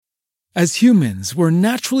As humans, we're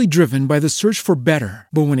naturally driven by the search for better.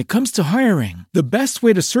 But when it comes to hiring, the best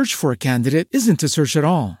way to search for a candidate isn't to search at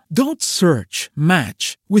all. Don't search,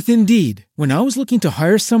 match with Indeed. When I was looking to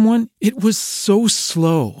hire someone, it was so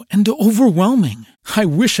slow and overwhelming. I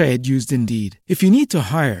wish I had used Indeed. If you need to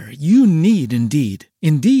hire, you need Indeed.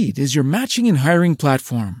 Indeed is your matching and hiring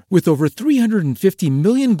platform with over 350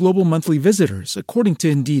 million global monthly visitors, according to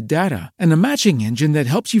Indeed data, and a matching engine that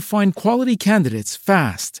helps you find quality candidates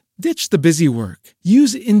fast. Ditch the busy work.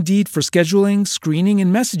 Use Indeed for scheduling, screening,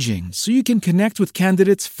 and messaging so you can connect with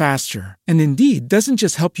candidates faster. And Indeed doesn't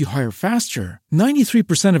just help you hire faster.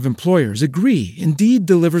 93% of employers agree Indeed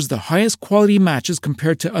delivers the highest quality matches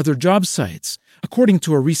compared to other job sites, according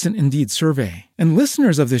to a recent Indeed survey. And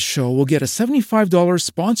listeners of this show will get a $75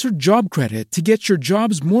 sponsored job credit to get your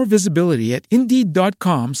jobs more visibility at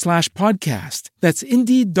Indeed.com/podcast. That's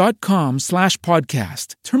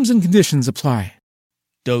Indeed.com/podcast. Terms and conditions apply.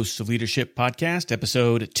 Dose of Leadership Podcast,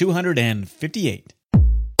 episode 258.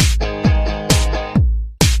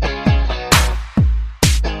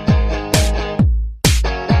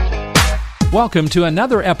 Welcome to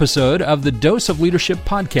another episode of the Dose of Leadership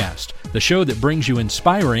Podcast, the show that brings you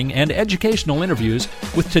inspiring and educational interviews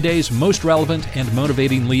with today's most relevant and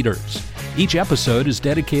motivating leaders. Each episode is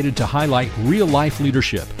dedicated to highlight real-life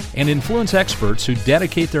leadership and influence experts who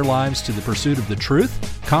dedicate their lives to the pursuit of the truth,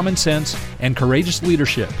 common sense, and courageous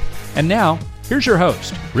leadership. And now, here's your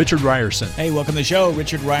host, Richard Ryerson. Hey, welcome to the show.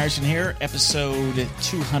 Richard Ryerson here, episode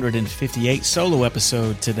 258, solo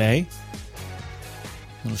episode today.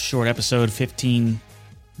 A little short episode, 15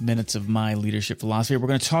 minutes of my leadership philosophy. We're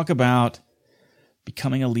going to talk about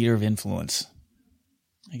becoming a leader of influence.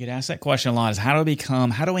 I get asked that question a lot, is how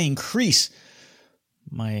do I increase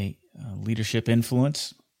my leadership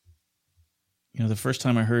influence? You know, the first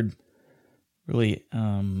time I heard really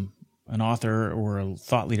an author or a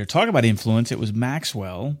thought leader talk about influence, it was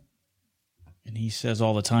Maxwell. And he says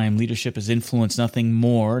all the time, leadership is influence, nothing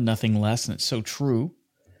more, nothing less. And it's so true.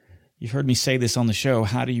 You've heard me say this on the show.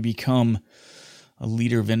 How do you become a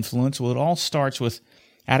leader of influence? Well, it all starts with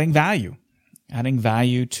adding value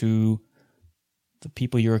to the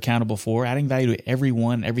people you're accountable for, adding value to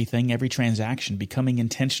everyone, everything, every transaction, becoming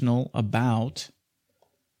intentional about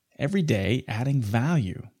every day adding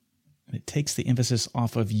value. And it takes the emphasis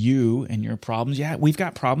off of you and your problems. Yeah, we've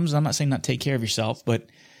got problems. I'm not saying not take care of yourself, but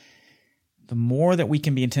the more that we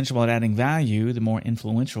can be intentional about adding value, the more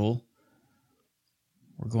influential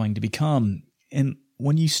we're going to become. And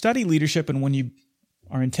when you study leadership and when you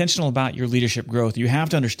are intentional about your leadership growth, you have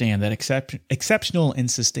to understand that exceptional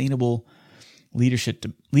and sustainable leadership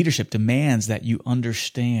demands that you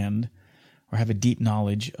understand or have a deep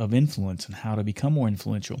knowledge of influence and how to become more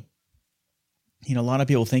influential. You know, a lot of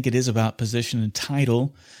people think it is about position and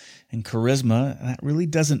title and charisma, and that really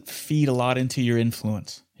doesn't feed a lot into your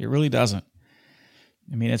influence. It really doesn't.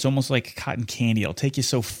 I mean, it's almost like cotton candy. It'll take you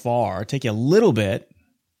so far, take you a little bit.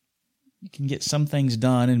 You can get some things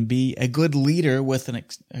done and be a good leader with an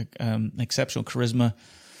exceptional charisma.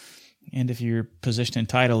 And if your position and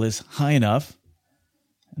title is high enough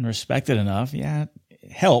and respected enough, yeah,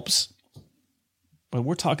 it helps. But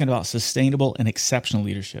we're talking about sustainable and exceptional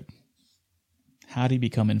leadership. How do you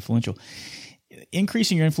become influential?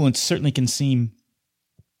 Increasing your influence certainly can seem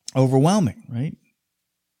overwhelming, right?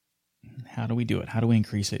 How do we do it? How do we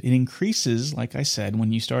increase it? It increases, like I said,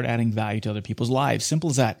 when you start adding value to other people's lives.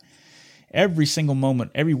 Simple as that. Every single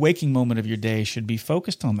moment, every waking moment of your day should be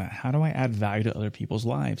focused on that. How do I add value to other people's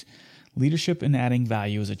lives? Leadership and adding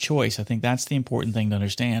value is a choice. I think that's the important thing to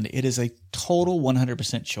understand. It is a total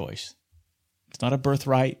 100% choice. It's not a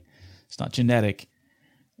birthright. It's not genetic.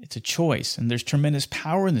 It's a choice. And there's tremendous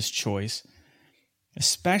power in this choice,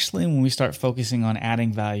 especially when we start focusing on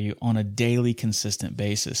adding value on a daily, consistent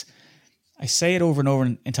basis. I say it over and over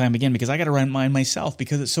and time again because I got to remind myself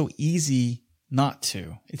because it's so easy not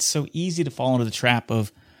to. It's so easy to fall into the trap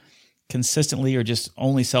of consistently or just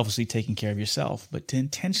only selfishly taking care of yourself, but to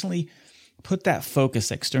intentionally put that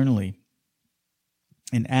focus externally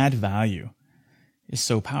and add value is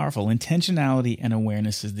so powerful. Intentionality and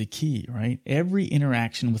awareness is the key, right? Every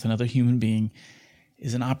interaction with another human being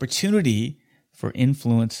is an opportunity for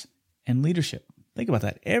influence and leadership. Think about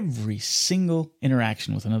that. Every single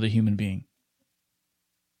interaction with another human being.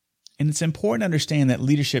 And it's important to understand that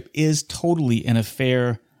leadership is totally an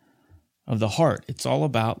affair of the heart. It's all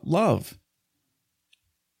about love.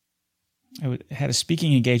 I had a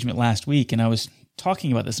speaking engagement last week, and I was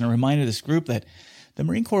talking about this, and I reminded this group that the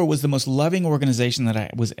Marine Corps was the most loving organization that I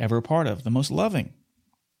was ever part of, the most loving.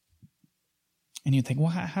 And you think, well,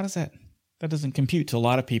 how does that That doesn't compute to a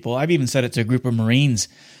lot of people. I've even said it to a group of Marines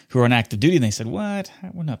who are on active duty, and they said, what?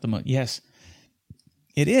 We're not the most. Yes,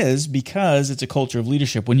 it is, because it's a culture of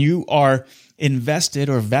leadership. When you are invested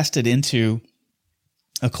or vested into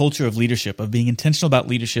a culture of leadership, of being intentional about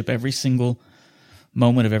leadership every single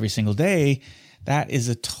moment of every single day, that is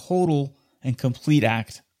a total and complete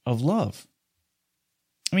act of love.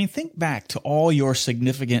 I mean, think back to all your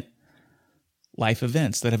significant life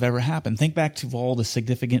events that have ever happened. Think back to all the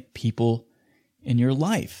significant people in your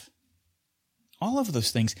life. All of those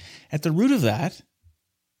things. At the root of that,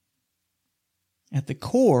 at the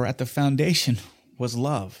core, at the foundation, was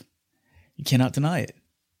love. You cannot deny it.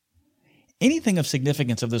 Anything of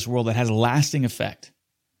significance of this world that has a lasting effect,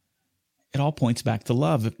 it all points back to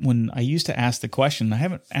love. When I used to ask the question, I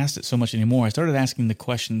haven't asked it so much anymore. I started asking the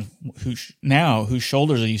question, whose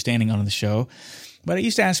shoulders are you standing on the show? But I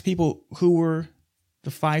used to ask people, who were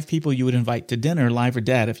the 5 people you would invite to dinner, live or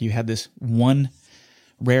dead, if you had this one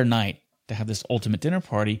rare night to have this ultimate dinner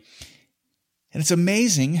party. And it's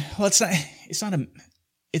amazing. Well,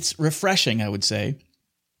 it's refreshing, I would say.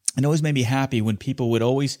 It always made me happy when people would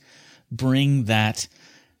always bring that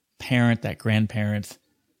parent, that grandparent,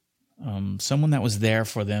 someone that was there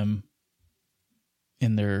for them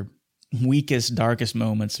in their weakest, darkest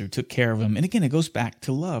moments, who took care of them. And again, it goes back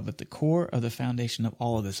to love. At the core of the foundation of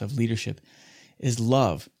all of this, of leadership, is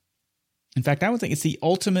love. In fact, I would think it's the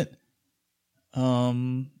ultimate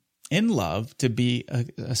in love to be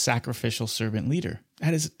a sacrificial servant leader.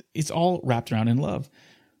 It's all wrapped around in love.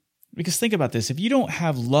 Because think about this. If you don't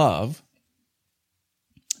have love,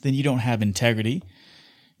 then you don't have integrity.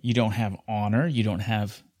 You don't have honor. You don't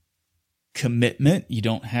have commitment. You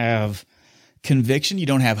don't have conviction. You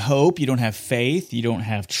don't have hope. You don't have faith. You don't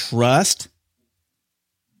have trust.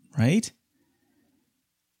 Right?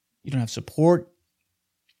 You don't have support.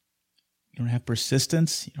 You don't have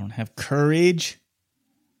persistence. You don't have courage.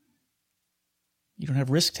 You don't have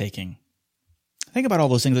risk-taking. Think about all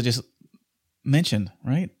those things I just mentioned,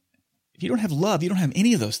 right? If you don't have love, you don't have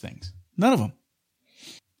any of those things. None of them.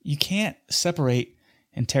 You can't separate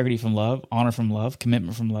integrity from love, honor from love,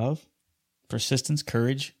 commitment from love, persistence,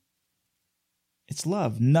 courage. It's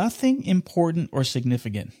love. Nothing important or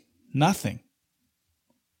significant. Nothing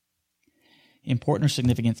important or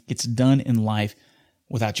significant gets done in life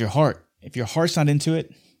without your heart. If your heart's not into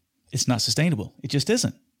it, it's not sustainable. It just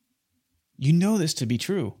isn't. You know this to be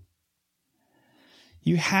true.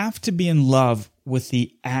 You have to be in love with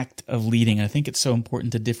the act of leading. And I think it's so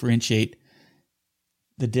important to differentiate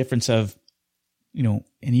the difference of, and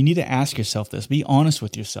you need to ask yourself this. Be honest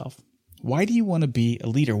with yourself. Why do you want to be a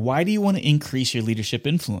leader? Why do you want to increase your leadership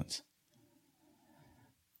influence?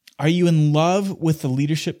 Are you in love with the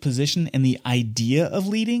leadership position and the idea of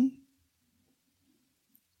leading?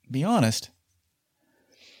 Be honest.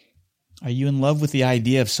 Are you in love with the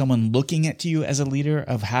idea of someone looking at you as a leader,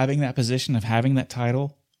 of having that position, of having that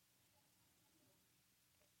title?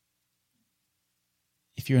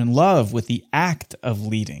 If you're in love with the act of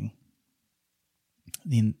leading,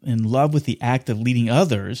 in love with the act of leading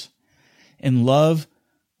others, in love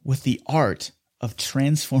with the art of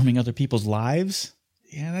transforming other people's lives,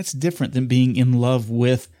 that's different than being in love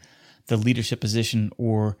with the leadership position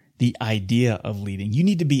or the idea of leading. You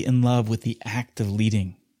need to be in love with the act of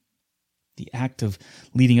leading. The act of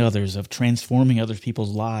leading others, of transforming other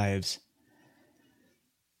people's lives.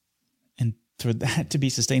 And for that to be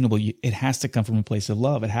sustainable, it has to come from a place of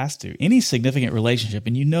love. It has to. Any significant relationship,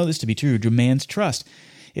 and you know this to be true, demands trust.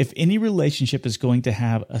 If any relationship is going to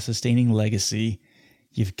have a sustaining legacy,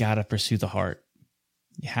 you've got to pursue the heart.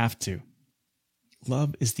 You have to.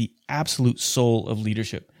 Love is the absolute soul of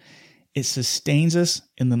leadership. It sustains us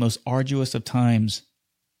in the most arduous of times.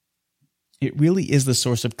 It really is the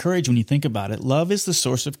source of courage when you think about it. Love is the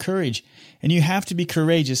source of courage. And you have to be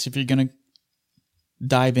courageous if you're going to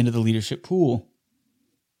dive into the leadership pool.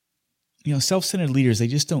 Self-centered leaders, they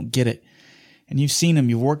just don't get it. And you've seen them,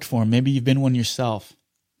 you've worked for them. Maybe you've been one yourself.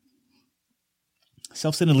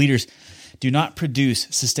 Self-centered leaders do not produce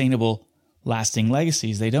sustainable, lasting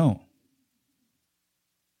legacies. They don't.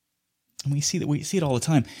 And we see it all the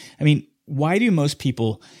time. I mean, why do most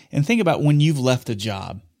people, and think about when you've left a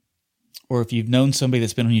job, or if you've known somebody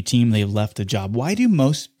that's been on your team, they've left a job. Why do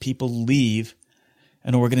most people leave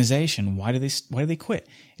an organization? Why do they quit?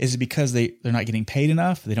 Is it because they're not getting paid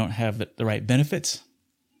enough? They don't have the right benefits?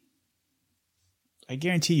 I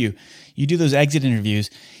guarantee you do those exit interviews.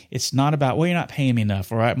 It's not about, you're not paying me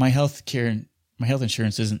enough, or my health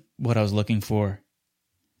insurance isn't what I was looking for.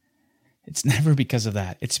 It's never because of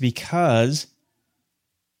that. It's because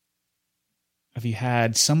if you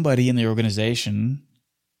had somebody in the organization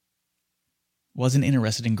wasn't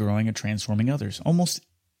interested in growing or transforming others. Almost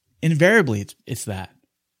invariably, it's that.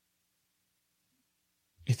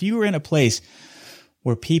 If you are in a place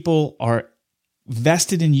where people are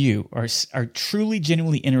vested in you, are truly,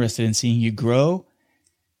 genuinely interested in seeing you grow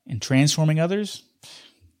and transforming others,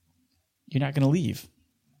 you're not going to leave.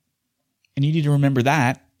 And you need to remember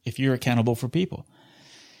that if you're accountable for people.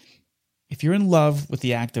 If you're in love with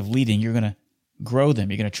the act of leading, you're going to grow them.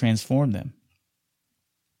 You're going to transform them.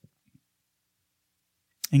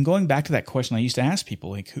 And going back to that question I used to ask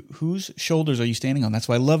people, like, whose shoulders are you standing on? That's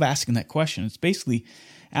why I love asking that question. It's basically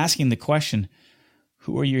asking the question,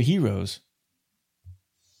 who are your heroes?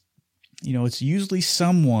 You know, it's usually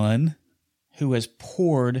someone who has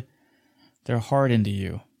poured their heart into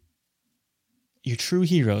you. Your true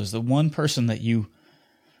heroes, the one person that you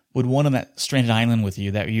would want on that stranded island with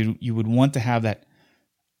you, that you would want to have that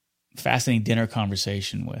fascinating dinner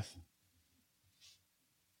conversation with.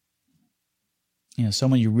 You know,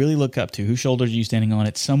 someone you really look up to. Whose shoulders are you standing on?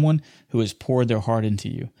 It's someone who has poured their heart into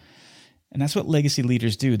you. And that's what legacy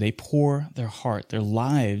leaders do. They pour their heart, their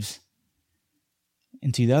lives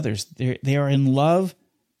into the others. They are in love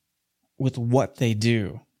with what they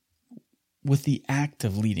do, with the act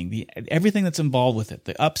of leading, everything that's involved with it,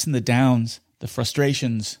 the ups and the downs, the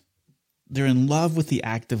frustrations. They're in love with the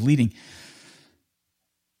act of leading.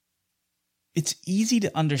 It's easy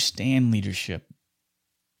to understand leadership,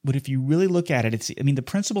 but if you really look at it, the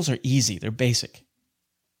principles are easy. They're basic.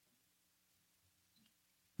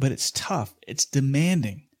 But it's tough. It's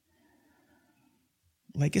demanding.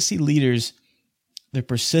 Legacy leaders, they're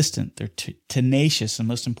persistent, they're tenacious, and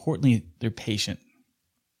most importantly, they're patient.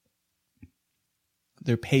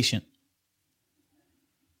 They're patient.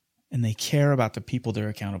 And they care about the people they're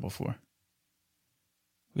accountable for.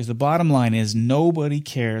 Because the bottom line is, nobody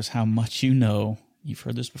cares how much you know. You've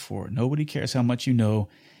heard this before. Nobody cares how much you know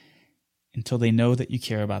until they know that you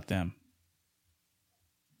care about them.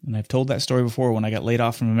 And I've told that story before when I got laid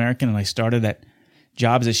off from American and I started that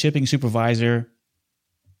job as a shipping supervisor.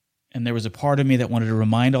 And there was a part of me that wanted to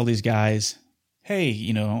remind all these guys, hey,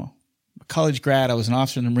 you know, I'm a college grad. I was an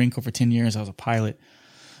officer in the Marine Corps for 10 years. I was a pilot.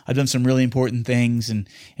 I've done some really important things, and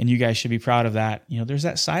you guys should be proud of that. You know, there's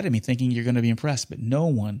that side of me thinking you're going to be impressed, but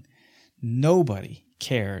nobody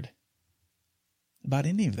cared about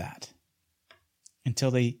any of that until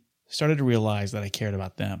they started to realize that I cared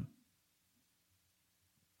about them.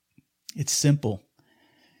 It's simple.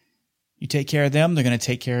 You take care of them, they're going to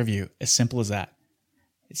take care of you. As simple as that.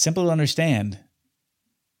 It's simple to understand,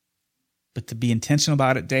 but to be intentional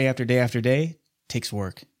about it day after day after day takes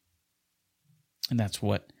work. And that's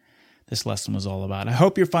what this lesson was all about. I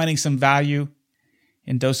hope you're finding some value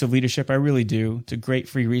in Dose of Leadership. I really do. It's a great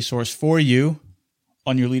free resource for you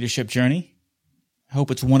on your leadership journey. I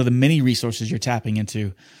hope it's one of the many resources you're tapping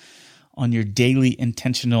into on your daily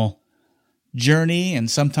intentional journey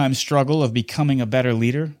and sometimes struggle of becoming a better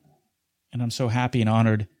leader. And I'm so happy and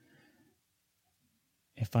honored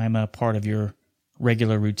if I'm a part of your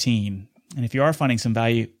regular routine. And if you are finding some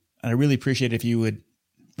value, I really appreciate it if you would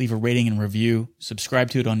leave a rating and review, subscribe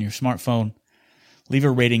to it on your smartphone, leave a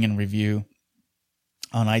rating and review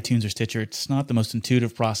on iTunes or Stitcher. It's not the most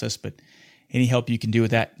intuitive process, but any help you can do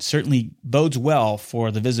with that certainly bodes well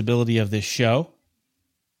for the visibility of this show.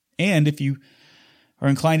 And if you are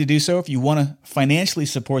inclined to do so, if you want to financially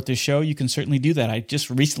support this show, you can certainly do that. I just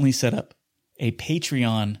recently set up a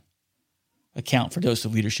Patreon account for Dose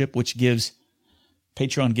of Leadership, which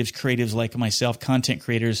Patreon gives creatives like myself, content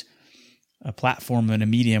creators, a platform and a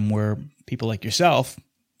medium where people like yourself,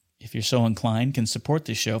 if you're so inclined, can support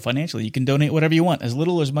this show financially. You can donate whatever you want, as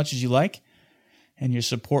little or as much as you like, and your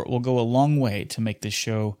support will go a long way to make this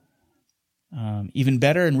show even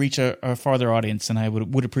better and reach a farther audience. And I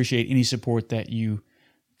would appreciate any support that you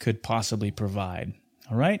could possibly provide.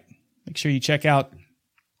 All right? Make sure you check out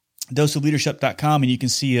doseofleadership.com, and you can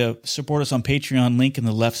see support us on Patreon link in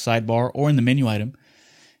the left sidebar or in the menu item.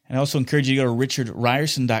 And I also encourage you to go to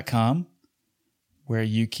richardryerson.com, where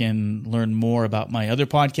you can learn more about my other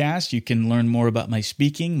podcasts. You can learn more about my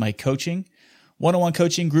speaking, my coaching, one-on-one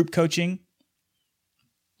coaching, group coaching,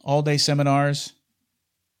 all-day seminars,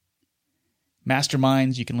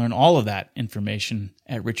 masterminds. You can learn all of that information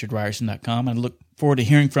at richardryerson.com. I look forward to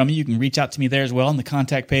hearing from you. You can reach out to me there as well on the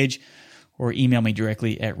contact page, or email me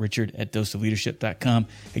directly at richard@doseofleadership.com.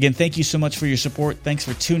 Again, thank you so much for your support. Thanks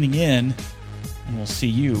for tuning in, and we'll see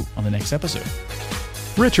you on the next episode.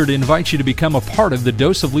 Richard invites you to become a part of the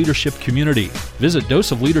Dose of Leadership community. Visit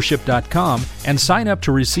doseofleadership.com and sign up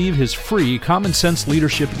to receive his free Common Sense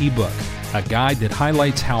Leadership ebook, a guide that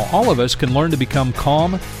highlights how all of us can learn to become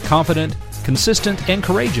calm, confident, consistent, and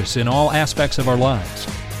courageous in all aspects of our lives.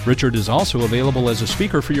 Richard is also available as a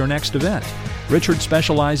speaker for your next event. Richard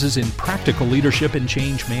specializes in practical leadership and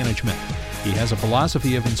change management. He has a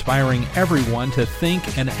philosophy of inspiring everyone to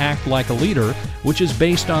think and act like a leader, which is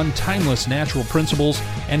based on timeless natural principles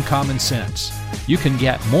and common sense. You can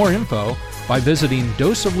get more info by visiting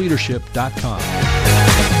doseofleadership.com.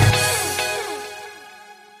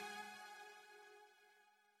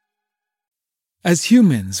 As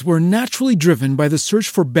humans, we're naturally driven by the search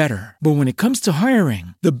for better. But when it comes to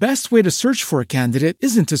hiring, the best way to search for a candidate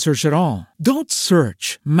isn't to search at all. Don't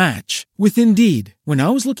search, match with Indeed. When I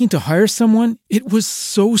was looking to hire someone, it was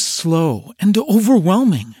so slow and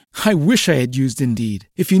overwhelming. I wish I had used Indeed.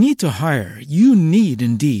 If you need to hire, you need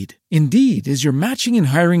Indeed. Indeed is your matching and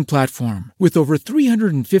hiring platform with over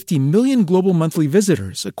 350 million global monthly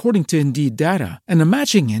visitors, according to Indeed data, and a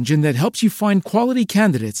matching engine that helps you find quality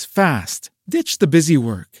candidates fast. Ditch the busy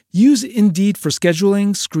work. Use Indeed for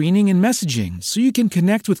scheduling, screening, and messaging so you can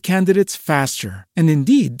connect with candidates faster. And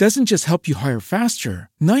Indeed doesn't just help you hire faster.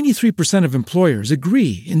 93% of employers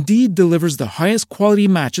agree Indeed delivers the highest quality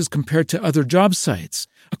matches compared to other job sites,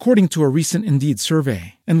 according to a recent Indeed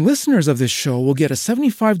survey. And listeners of this show will get a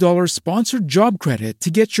 $75 sponsored job credit to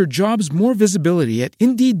get your jobs more visibility at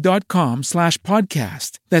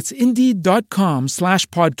Indeed.com/podcast. That's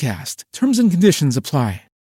Indeed.com/podcast. Terms and conditions apply.